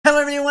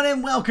everyone,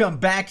 and welcome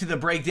back to the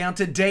breakdown.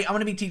 Today I'm going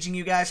to be teaching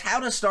you guys how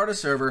to start a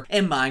server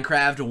in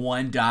Minecraft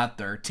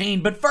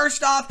 1.13. But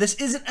first off, this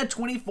isn't a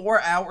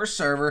 24-hour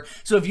server,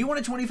 so if you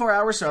want a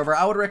 24-hour server,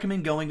 I would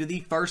recommend going to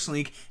the first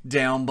link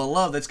down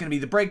below. That's going to be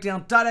the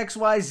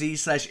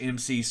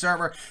breakdown.xyz/MC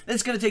server.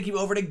 That's going to take you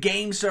over to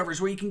game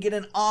servers, where you can get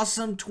an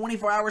awesome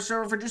 24-hour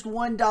server for just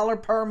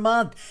 $1 per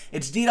month.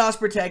 It's DDoS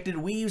protected.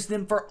 We use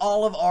them for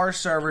all of our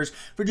servers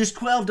for just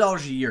 $12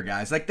 a year,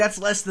 guys. Like, that's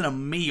less than a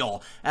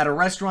meal at a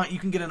restaurant. You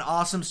can get an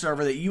awesome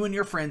server that you and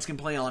your friends can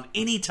play on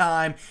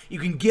anytime. You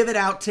can give it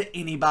out to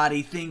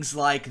anybody, things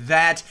like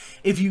that.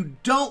 If you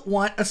don't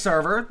want a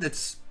server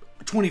that's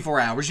 24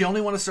 hours, you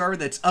only want a server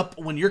that's up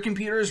when your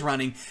computer is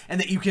running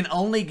and that you can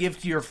only give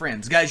to your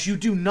friends. Guys, you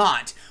do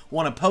not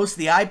want to post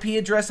the IP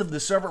address of the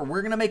server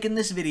we're going to make in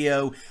this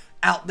video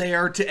out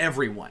there to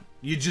everyone.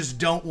 You just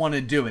don't want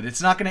to do it.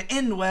 It's not going to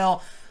end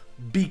well,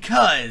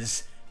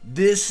 because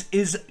this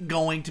is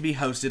going to be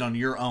hosted on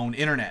your own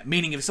internet.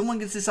 Meaning, if someone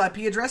gets this IP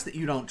address that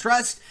you don't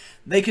trust,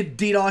 they could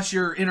DDoS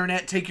your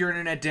internet, take your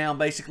internet down,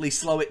 basically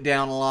slow it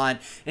down a lot,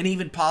 and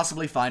even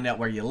possibly find out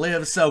where you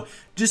live. So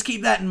just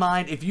keep that in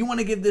mind. If you want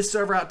to give this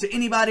server out to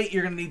anybody,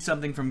 you're going to need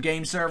something from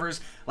game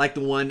servers, like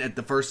the one at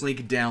the first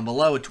link down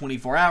below, a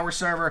 24-hour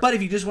server. But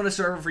if you just want a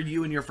server for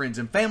you and your friends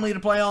and family to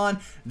play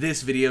on,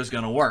 this video is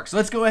going to work. So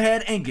let's go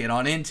ahead and get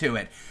on into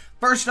it.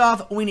 First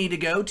off, we need to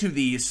go to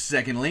the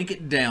second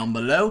link down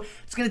below.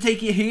 It's going to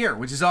take you here,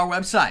 which is our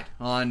website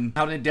on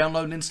how to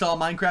download and install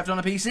Minecraft on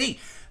a PC.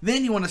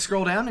 Then you want to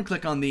scroll down and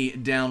click on the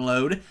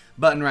download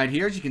button right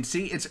here. As you can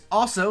see, it's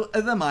also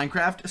the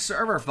Minecraft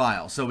server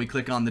file. So we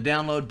click on the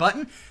download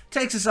button,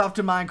 takes us off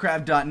to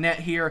Minecraft.net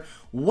here,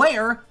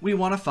 where we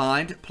want to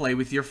find Play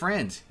with Your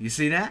Friends. You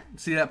see that?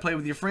 See that, Play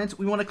with Your Friends?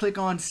 We want to click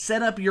on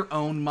Set Up Your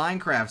Own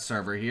Minecraft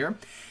Server here.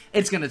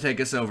 It's going to take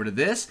us over to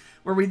this,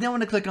 where we then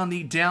want to click on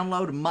the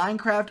download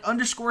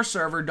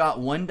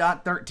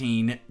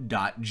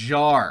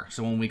Minecraft_server.1.13.jar.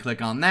 So when we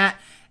click on that,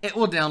 it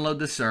will download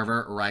the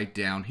server right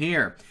down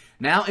here.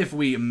 Now, if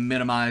we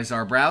minimize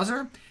our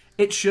browser,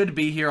 it should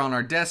be here on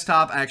our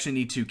desktop. I actually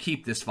need to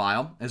keep this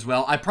file as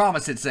well. I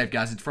promise it's safe,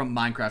 guys. It's from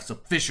Minecraft's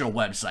official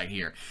website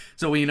here.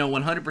 So we know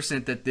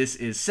 100% that this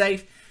is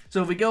safe.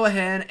 So if we go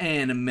ahead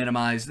and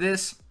minimize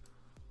this,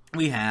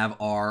 we have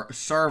our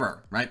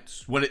server, right?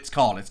 That's what it's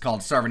called. It's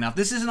called server. Now, if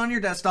this isn't on your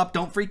desktop,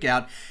 don't freak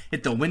out.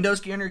 Hit the Windows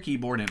key on your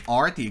keyboard and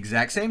R at the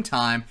exact same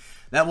time.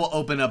 That will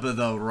open up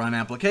the Run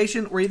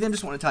application, where you then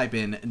just want to type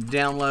in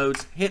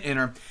downloads, hit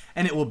enter,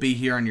 and it will be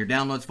here in your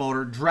downloads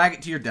folder. Drag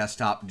it to your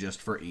desktop just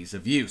for ease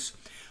of use.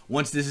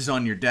 Once this is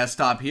on your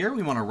desktop here,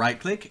 we want to right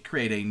click,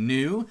 create a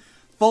new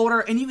folder,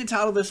 and you can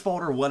title this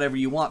folder whatever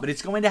you want, but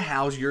it's going to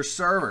house your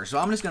server. So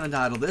I'm just going to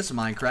title this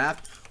Minecraft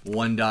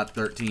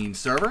 1.13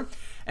 server.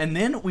 And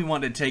then we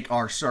want to take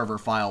our server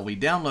file we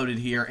downloaded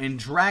here and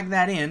drag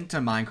that into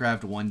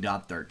Minecraft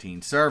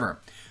 1.13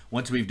 server.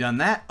 Once we've done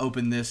that,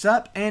 open this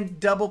up and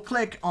double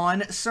click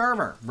on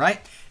server,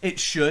 right? It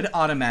should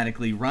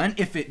automatically run.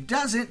 If it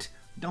doesn't,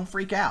 don't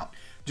freak out.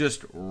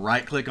 Just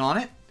right click on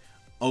it,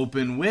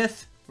 open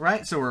with,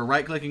 right? So we're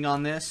right clicking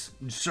on this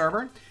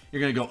server.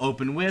 You're going to go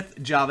open with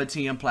Java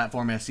TM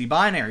Platform SC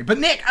binary. But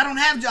Nick, I don't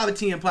have Java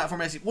TM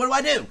Platform SC. What do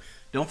I do?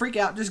 Don't freak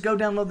out. Just go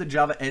download the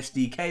Java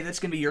SDK. That's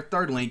going to be your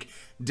third link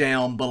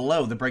down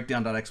below, the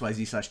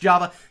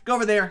breakdown.xyz/Java. Go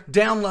over there,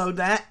 download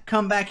that,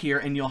 come back here,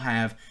 and you'll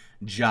have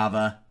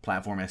Java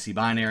Platform SC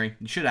binary.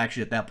 You should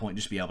actually at that point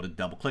just be able to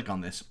double click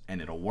on this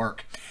and it'll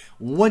work.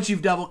 Once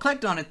you've double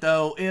clicked on it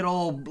though,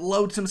 it'll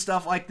load some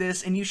stuff like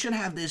this, and you should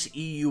have this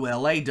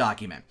EULA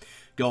document.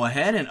 Go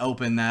ahead and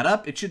open that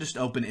up. It should just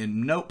open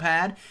in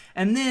Notepad.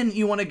 And then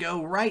you want to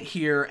go right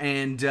here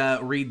and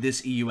read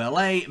this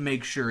EULA.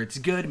 Make sure it's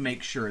good.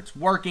 Make sure it's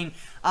working.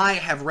 I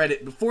have read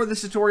it before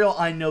this tutorial.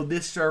 I know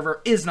this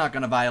server is not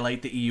going to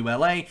violate the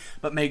EULA,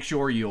 but make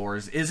sure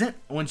yours isn't.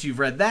 Once you've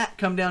read that,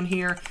 come down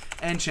here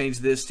and change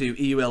this to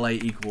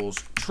EULA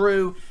equals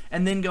true.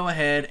 And then go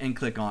ahead and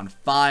click on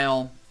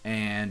File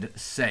and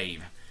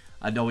Save.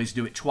 I'd always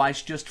do it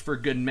twice just for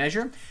good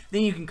measure.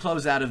 Then you can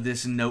close out of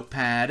this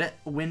Notepad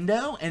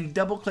window and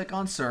double click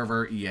on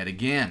server yet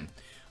again.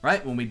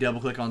 Right, when we double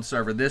click on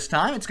server this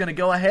time, it's going to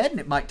go ahead, and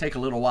it might take a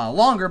little while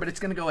longer, but it's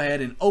going to go ahead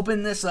and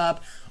open this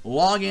up,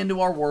 log into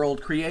our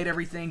world, create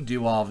everything,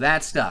 do all of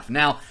that stuff.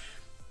 Now,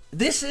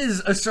 this is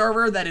a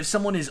server that if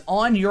someone is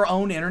on your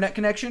own internet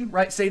connection,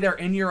 right, say they're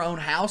in your own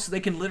house,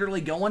 they can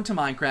literally go onto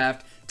Minecraft,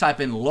 type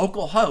in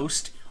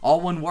localhost, all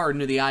one word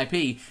into the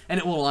IP, and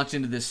it will launch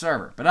into this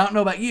server. But I don't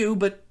know about you,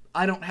 but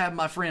I don't have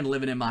my friend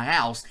living in my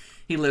house.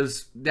 He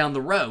lives down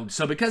the road.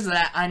 So because of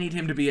that, I need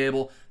him to be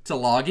able to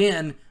log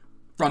in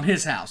from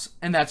his house.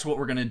 And that's what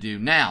we're going to do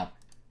now.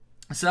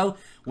 So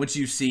once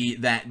you see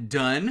that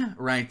done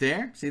right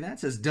there, see that? It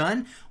says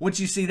done. Once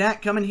you see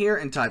that, come in here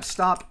and type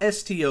stop,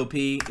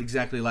 S-T-O-P,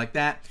 exactly like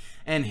that,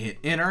 and hit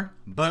enter.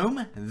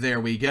 Boom. There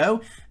we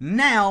go.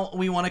 Now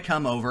we want to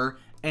come over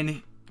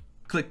and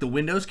click the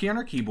Windows key on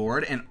our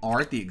keyboard and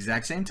R at the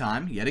exact same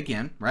time, yet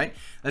again, right?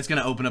 That's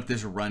going to open up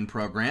this run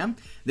program.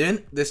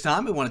 Then this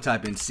time we want to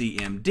type in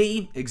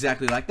CMD,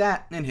 exactly like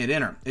that, and hit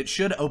enter. It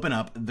should open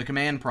up the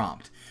command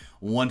prompt.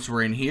 Once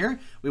we're in here,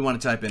 we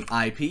want to type in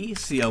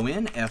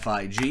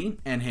IPCONFIG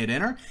and hit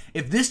enter.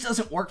 If this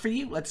doesn't work for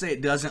you, let's say it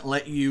doesn't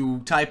let you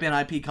type in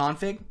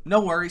ipconfig,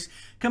 no worries.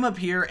 Come up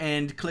here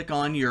and click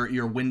on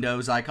your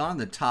Windows icon,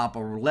 the top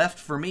or left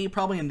for me,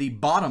 probably in the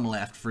bottom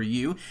left for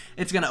you.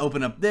 It's going to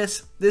open up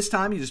this. This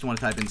time you just want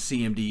to type in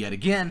CMD yet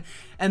again,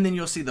 and then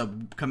you'll see the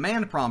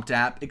command prompt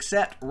app,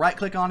 except right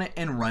click on it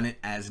and run it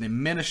as an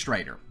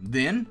administrator.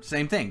 Then,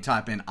 same thing,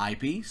 type in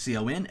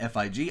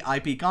IPCONFIG,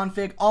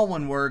 IPconfig, all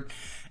one word,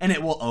 and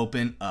it will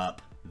open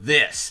up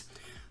this.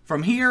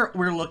 From here,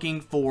 we're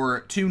looking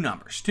for two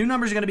numbers. Two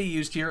numbers are going to be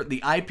used here,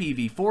 the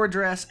IPv4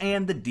 address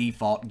and the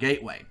default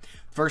gateway.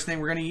 First thing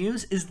we're going to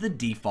use is the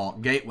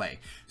default gateway.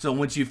 So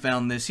once you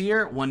found this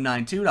here,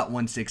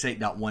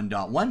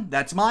 192.168.1.1,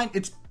 that's mine.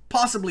 It's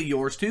possibly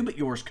yours too, but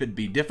yours could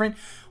be different.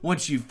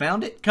 Once you've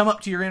found it, come up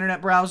to your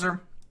internet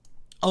browser,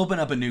 open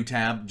up a new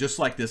tab, just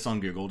like this on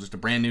Google, just a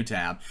brand new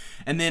tab.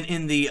 And then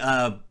in the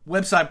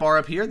website bar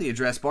up here, the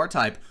address bar,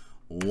 type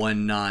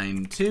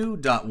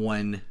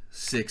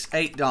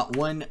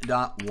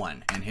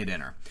 192.168.1.1 and hit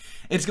enter.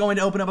 It's going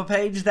to open up a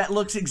page that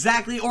looks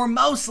exactly or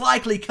most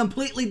likely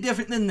completely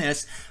different than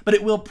this, but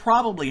it will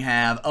probably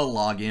have a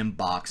login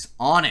box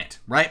on it,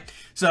 right?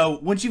 So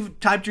once you've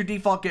typed your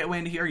default gateway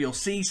into here, you'll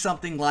see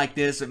something like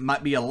this. It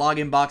might be a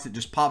login box that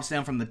just pops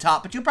down from the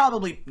top, but you'll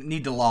probably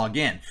need to log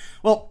in.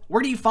 Well,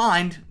 where do you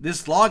find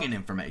this login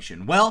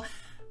information? Well,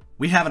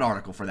 we have an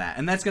article for that,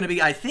 and that's going to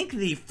be, I think,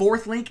 the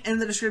fourth link in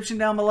the description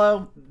down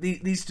below.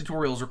 These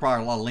tutorials require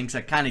a lot of links.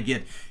 I kind of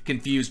get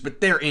confused,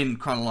 but they're in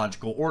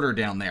chronological order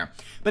down there.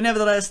 But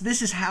nevertheless,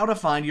 this is how to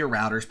find your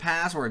router's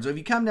password. So if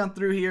you come down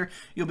through here,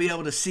 you'll be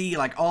able to see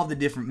like all the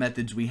different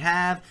methods we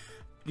have,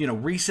 you know,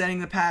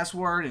 resetting the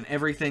password and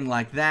everything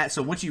like that.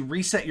 So once you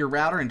reset your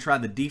router and try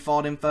the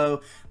default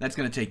info, that's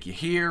going to take you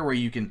here where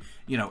you can,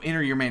 you know,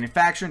 enter your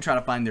manufacturer and try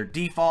to find their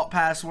default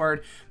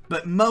password.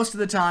 But most of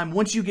the time,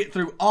 once you get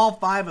through all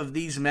 5 of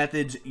these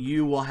methods,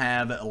 you will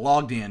have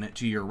logged in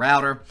to your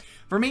router.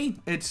 For me,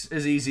 it's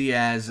as easy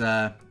as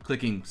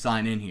clicking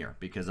sign in here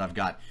because I've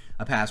got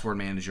a password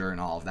manager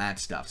and all of that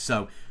stuff.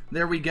 So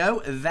there we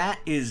go. That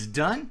is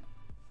done.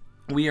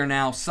 We are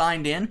now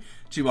signed in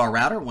to our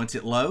router once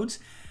it loads.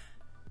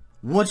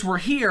 Once we're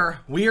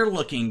here, we are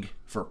looking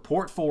for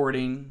port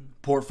forwarding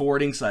 / port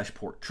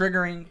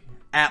triggering,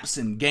 apps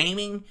and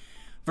gaming.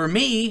 For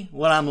me,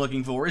 what I'm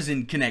looking for is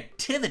in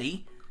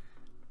connectivity,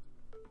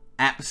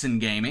 apps and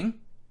gaming,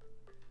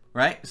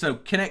 right? So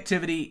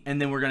connectivity,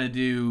 and then we're going to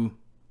do,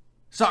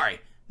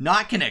 sorry,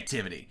 not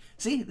connectivity.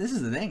 See, this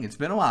is the thing. It's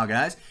been a while,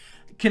 guys.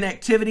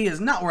 Connectivity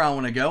is not where I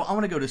want to go. I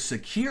want to go to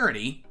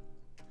security,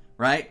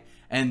 right?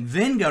 And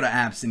then go to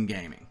apps and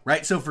gaming,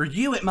 right? So for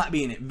you, it might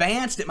be an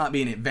advanced, it might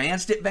be an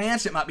advanced, it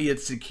might be a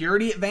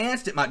security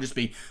advanced, it might just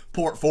be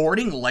port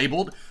forwarding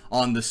labeled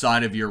on the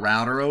side of your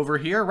router over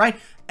here, right?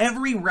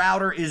 Every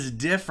router is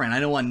different. I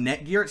know on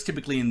Netgear, it's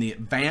typically in the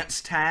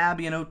advanced tab,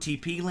 you know,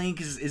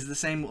 TP-Link is the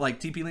same, like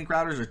TP-Link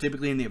routers are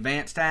typically in the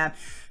advanced tab.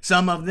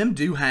 Some of them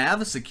do have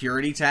a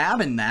security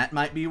tab, and that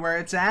might be where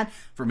it's at.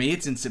 For me,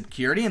 it's in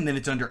security, and then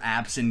it's under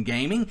apps and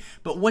gaming.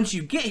 But once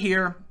you get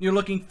here, you're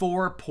looking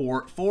for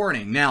port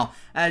forwarding. Now,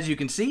 as you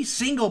can see,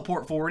 single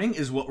port forwarding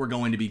is what we're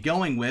going to be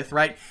going with,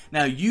 right?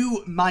 Now,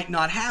 you might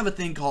not have a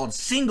thing called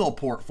single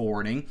port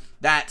forwarding.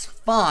 That's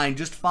fine.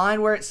 Just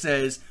find where it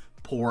says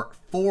port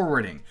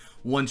forwarding.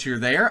 Once you're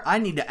there, I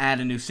need to add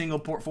a new single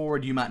port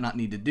forward. You might not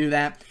need to do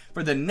that.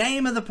 For the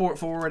name of the port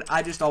forward,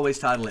 I just always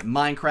title it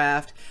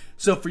Minecraft.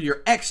 So for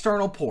your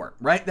external port,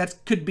 right?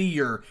 That could be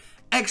your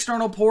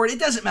external port. It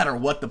doesn't matter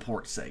what the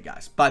ports say,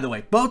 guys. By the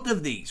way, both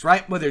of these,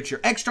 right? Whether it's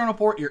your external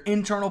port, your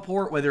internal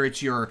port, whether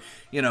it's your,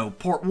 you know,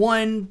 port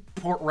 1,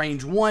 port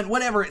range 1,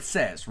 whatever it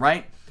says,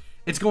 right?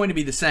 It's going to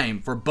be the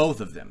same for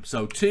both of them.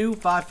 So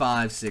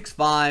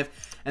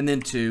 25565 and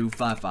then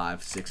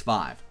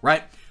 25565,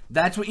 right?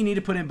 That's what you need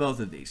to put in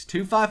both of these.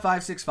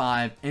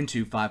 25565 and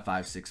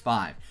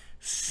 25565.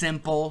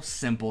 Simple,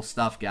 simple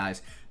stuff,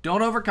 guys.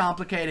 Don't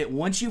overcomplicate it.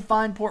 Once you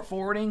find port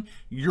forwarding,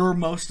 you're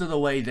most of the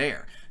way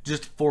there.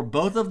 Just for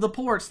both of the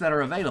ports that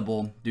are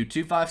available, do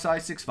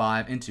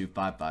 25565 and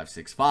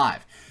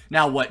 25565.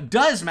 Now, what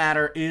does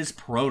matter is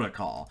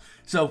protocol.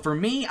 So for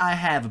me, I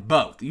have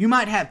both. You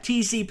might have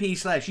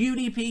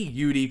TCP/UDP,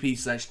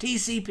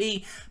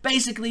 UDP/TCP.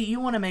 Basically, you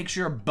want to make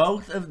sure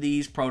both of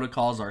these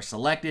protocols are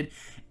selected.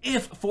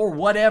 If for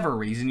whatever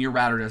reason your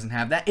router doesn't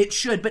have that, it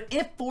should. But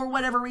if for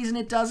whatever reason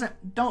it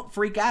doesn't, don't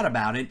freak out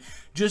about it.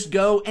 Just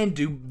go and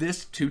do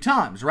this 2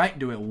 times, right?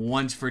 Do it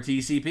once for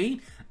TCP,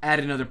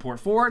 add another port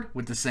forward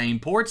with the same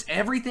ports,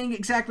 everything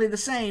exactly the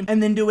same,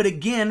 and then do it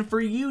again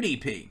for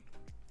UDP.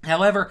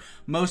 However,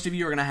 most of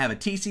you are going to have a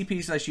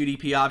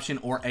TCP/UDP option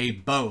or a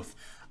both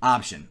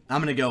option.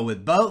 I'm going to go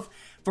with both.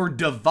 For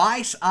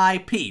device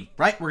IP,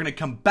 right? We're going to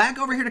come back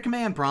over here to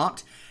command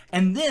prompt,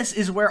 And this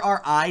is where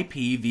our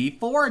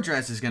IPv4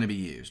 address is going to be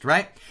used,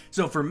 right?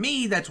 So for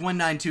me, that's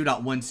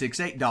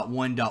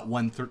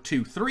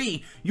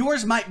 192.168.1.123.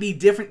 Yours might be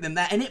different than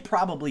that, and it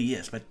probably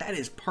is, but that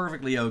is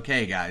perfectly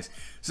okay, guys.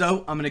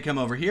 So I'm going to come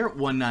over here,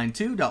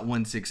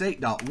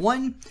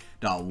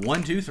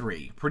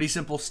 192.168.1.123. Pretty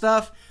simple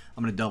stuff.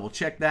 I'm going to double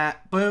check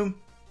that. Boom.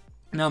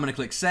 Now I'm going to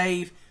click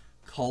save,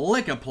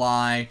 click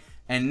apply,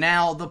 and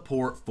now the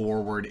port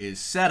forward is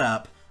set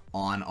up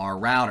on our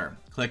router.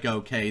 Click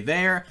OK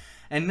there.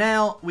 And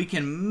now we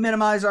can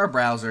minimize our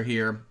browser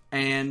here,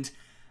 and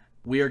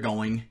we are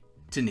going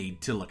to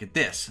need to look at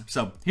this.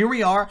 So here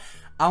we are.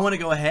 I want to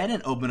go ahead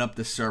and open up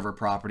the server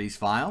properties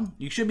file.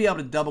 You should be able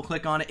to double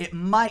click on it. It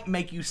might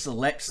make you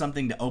select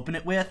something to open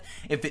it with.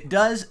 If it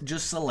does,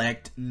 just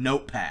select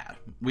Notepad.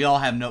 We all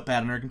have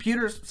Notepad on our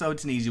computers, so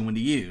it's an easy one to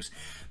use.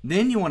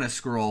 Then you want to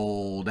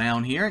scroll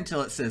down here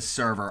until it says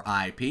server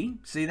IP.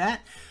 See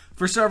that?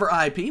 For server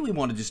IP, we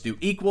want to just do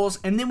equals,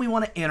 and then we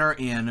want to enter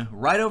in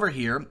right over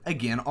here,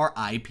 again, our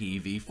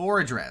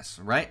IPv4 address,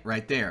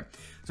 right there.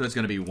 So it's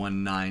going to be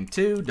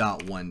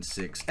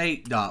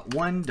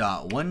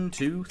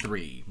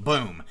 192.168.1.123.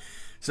 Boom.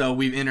 So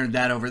we've entered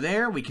that over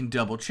there. We can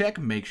double check,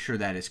 make sure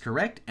that is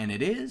correct, and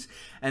it is.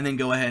 And then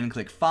go ahead and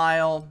click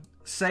File,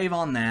 save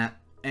on that,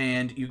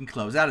 and you can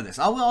close out of this.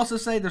 I will also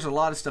say there's a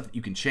lot of stuff that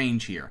you can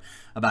change here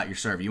about your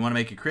server. You want to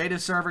make a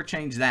creative server,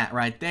 change that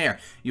right there.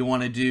 You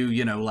want to do,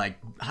 you know, like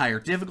higher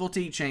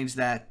difficulty, change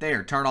that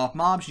there. Turn off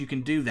mobs, you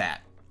can do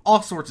that.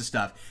 All sorts of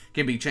stuff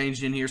can be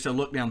changed in here, so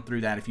look down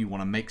through that if you want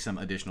to make some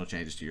additional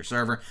changes to your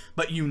server.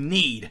 But you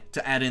need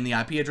to add in the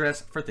IP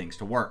address for things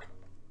to work.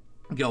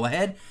 Go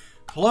ahead,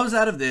 close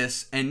out of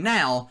this, and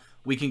now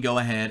we can go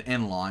ahead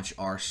and launch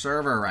our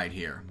server right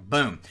here.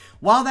 Boom.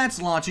 While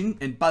that's launching,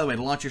 and by the way,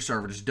 to launch your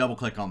server, just double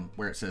click on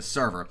where it says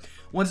server.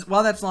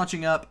 While that's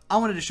launching up, I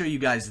wanted to show you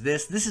guys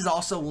this. This is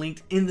also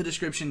linked in the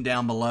description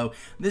down below.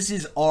 This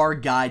is our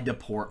guide to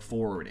port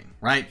forwarding,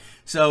 right?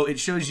 So it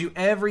shows you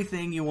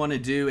everything you want to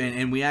do,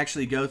 and we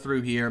actually go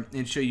through here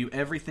and show you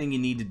everything you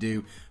need to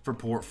do for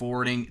port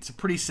forwarding. It's a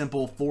pretty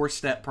simple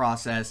 4-step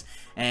process,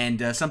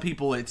 and some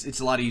people, it's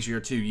a lot easier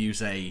to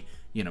use a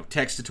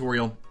text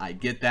tutorial. I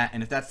get that,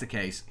 and if that's the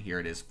case, here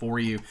it is for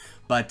you.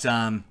 But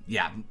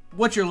yeah,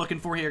 what you're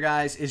looking for here,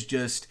 guys, is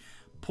just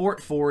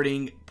port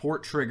forwarding,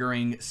 port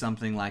triggering,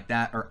 something like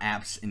that, or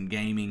apps in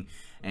gaming,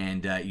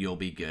 and you'll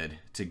be good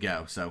to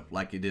go. So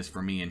like it is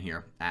for me in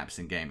here, apps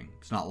in gaming.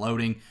 It's not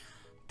loading,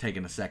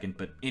 taking a second,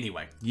 but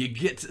anyway, you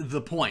get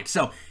the point.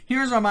 So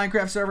here's our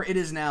Minecraft server. It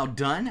is now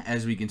done,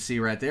 as we can see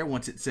right there.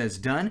 Once it says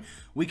done,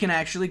 we can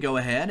actually go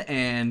ahead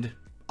and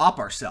op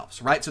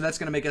ourselves, right? So that's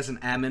going to make us an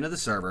admin of the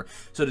server.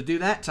 So to do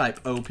that, type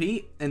OP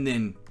and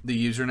then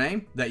the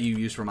username that you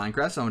use for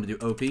Minecraft. So I'm going to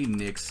do OP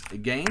Nix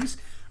Games,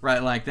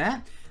 right, like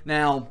that.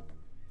 Now,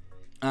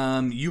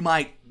 you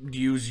might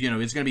use,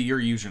 it's going to be your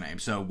username.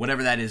 So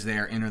whatever that is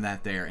there, enter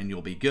that there, and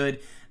you'll be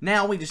good.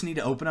 Now we just need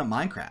to open up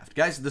Minecraft.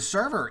 Guys, the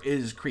server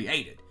is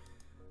created.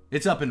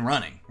 It's up and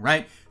running,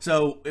 right?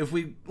 So if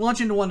we launch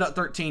into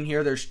 1.13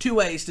 here, there's 2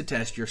 ways to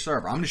test your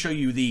server. I'm going to show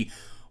you the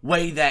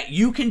way that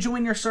you can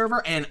join your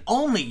server, and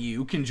only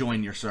you can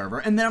join your server,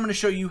 and then I'm going to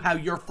show you how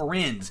your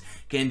friends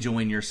can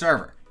join your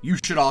server. You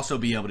should also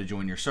be able to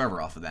join your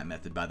server off of that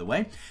method, by the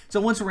way. So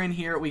once we're in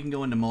here, we can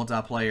go into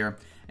multiplayer,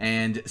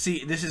 and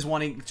see, this is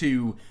wanting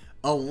to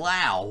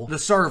allow the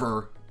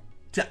server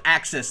to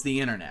access the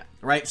internet,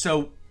 right?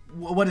 So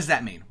what does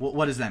that mean?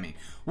 What does that mean?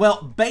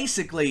 Well,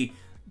 basically,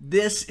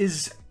 this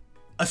is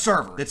a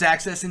server that's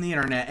accessing the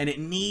internet, and it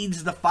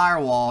needs the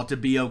firewall to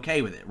be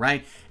okay with it,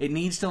 right? It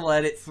needs to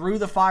let it through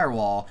the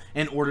firewall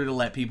in order to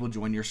let people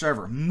join your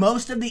server.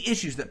 Most of the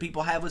issues that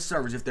people have with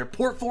servers, if their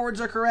port forwards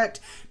are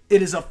correct,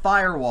 it is a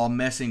firewall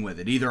messing with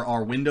it. Either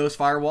our Windows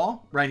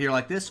firewall, right here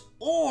like this,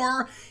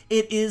 or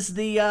it is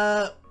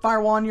the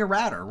firewall on your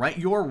router, right?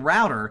 Your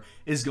router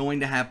is going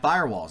to have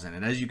firewalls in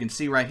it. As you can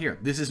see right here,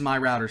 this is my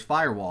router's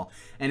firewall.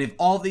 And if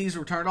all these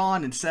were turned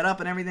on and set up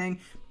and everything,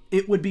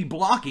 it would be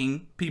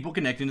blocking people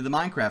connecting to the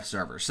Minecraft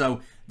server.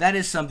 So that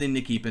is something to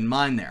keep in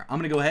mind there. I'm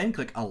going to go ahead and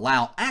click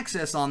Allow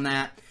Access on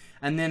that,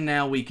 and then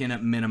now we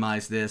can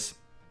minimize this.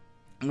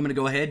 I'm going to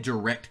go ahead,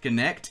 direct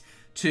connect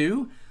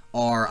to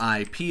our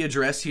IP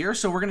address here.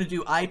 So we're going to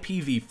do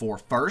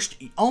IPv4 first.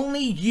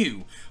 Only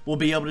you will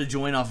be able to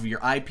join off of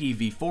your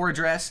IPv4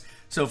 address.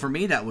 So for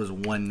me, that was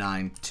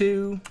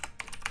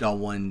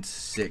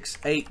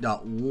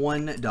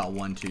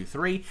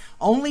 192.168.1.123.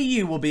 Only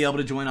you will be able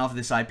to join off of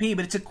this IP,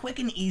 but it's a quick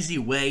and easy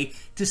way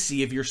to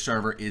see if your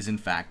server is in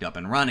fact up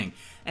and running.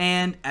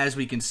 And as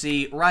we can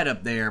see right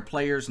up there,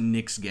 Players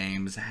Nix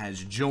Games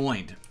has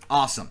joined.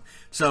 Awesome.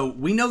 So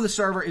we know the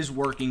server is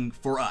working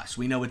for us.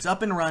 We know it's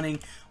up and running.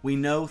 We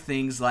know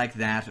things like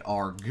that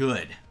are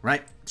good,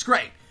 right? It's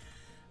great.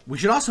 We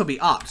should also be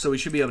opt, so we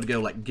should be able to go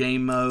like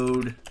game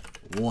mode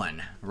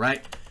 1,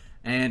 right?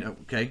 And,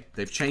 okay,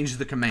 they've changed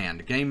the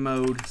command. Game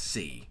mode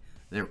C.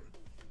 There,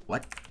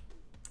 what?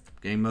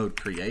 Game mode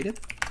created?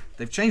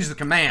 They've changed the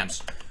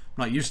commands. I'm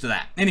not used to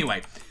that.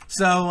 Anyway,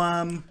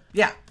 so,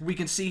 yeah, we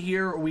can see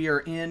here we are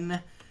in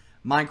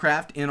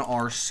Minecraft in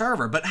our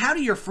server. But how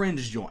do your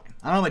friends join?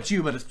 I don't know about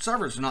you, but a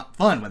server's not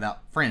fun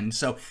without friends.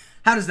 So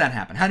how does that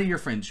happen? How do your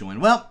friends join?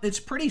 Well, it's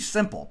pretty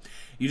simple.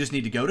 You just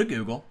need to go to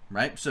Google,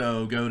 right?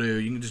 So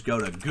you can just go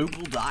to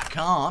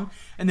google.com,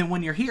 and then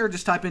when you're here,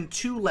 just type in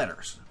 2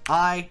 letters,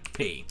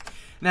 IP.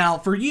 Now,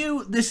 for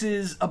you, this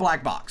is a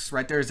black box,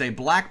 right? There's a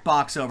black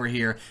box over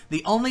here.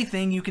 The only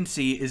thing you can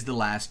see is the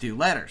last 2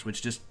 letters,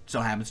 which just so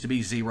happens to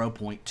be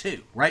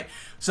 0.2, right?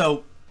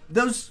 So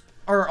those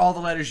are all the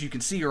letters you can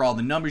see or all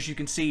the numbers you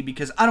can see,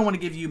 because I don't want to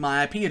give you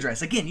my IP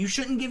address. Again, you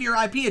shouldn't give your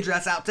IP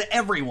address out to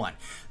everyone.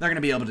 They're going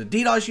to be able to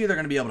DDoS you. They're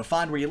going to be able to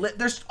find where you live.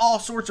 There's all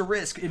sorts of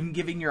risk in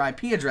giving your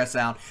IP address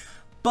out.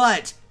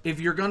 But if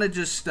you're going to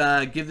just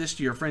give this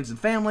to your friends and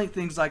family,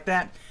 things like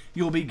that,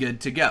 you'll be good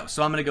to go.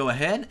 So I'm going to go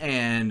ahead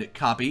and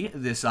copy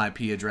this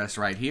IP address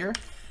right here,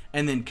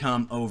 and then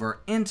come over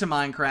into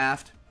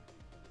Minecraft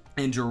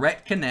and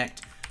direct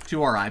connect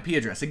to our IP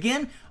address.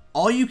 Again,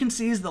 all you can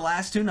see is the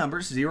last 2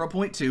 numbers,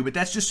 0.2, but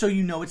that's just so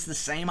you know it's the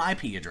same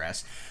IP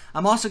address.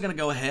 I'm also going to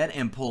go ahead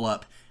and pull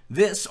up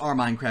this, our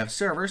Minecraft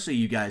server, so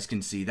you guys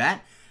can see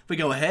that. If we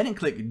go ahead and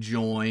click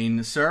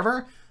Join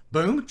Server,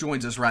 boom,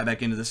 joins us right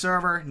back into the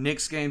server.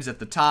 Nick's Games at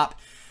the top.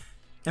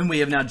 And we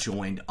have now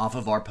joined off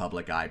of our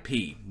public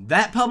IP.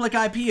 That public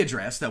IP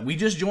address that we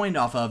just joined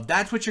off of,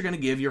 that's what you're going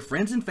to give your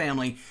friends and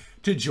family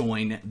to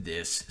join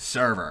this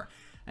server.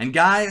 And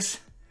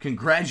guys,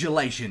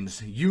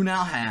 congratulations, you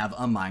now have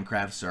a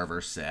Minecraft server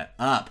set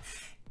up.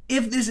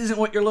 If this isn't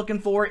what you're looking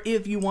for,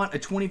 if you want a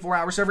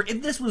 24-hour server,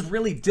 if this was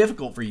really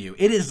difficult for you,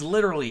 it is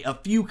literally a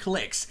few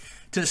clicks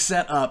to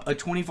set up a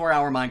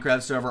 24-hour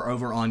Minecraft server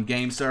over on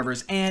game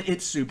servers, and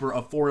it's super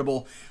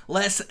affordable.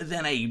 Less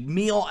than a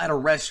meal at a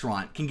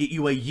restaurant can get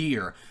you a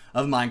year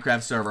of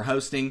Minecraft server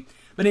hosting.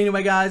 But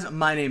anyway, guys,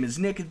 my name is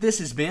Nick. This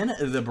has been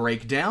The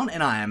Breakdown,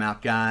 and I am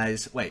out,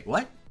 guys. Wait,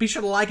 what? Be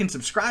sure to like and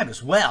subscribe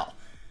as well.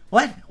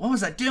 What? What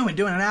was I doing?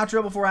 Doing an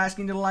outro before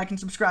asking you to like and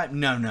subscribe?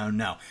 No, no,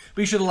 no.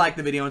 Be sure to like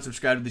the video and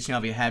subscribe to the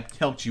channel if it have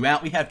helped you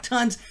out. We have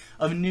tons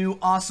of new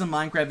awesome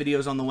Minecraft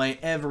videos on the way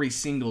every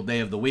single day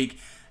of the week.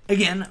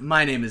 Again,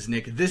 my name is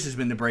Nick. This has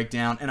been The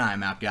Breakdown, and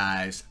I'm out,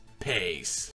 guys. Peace.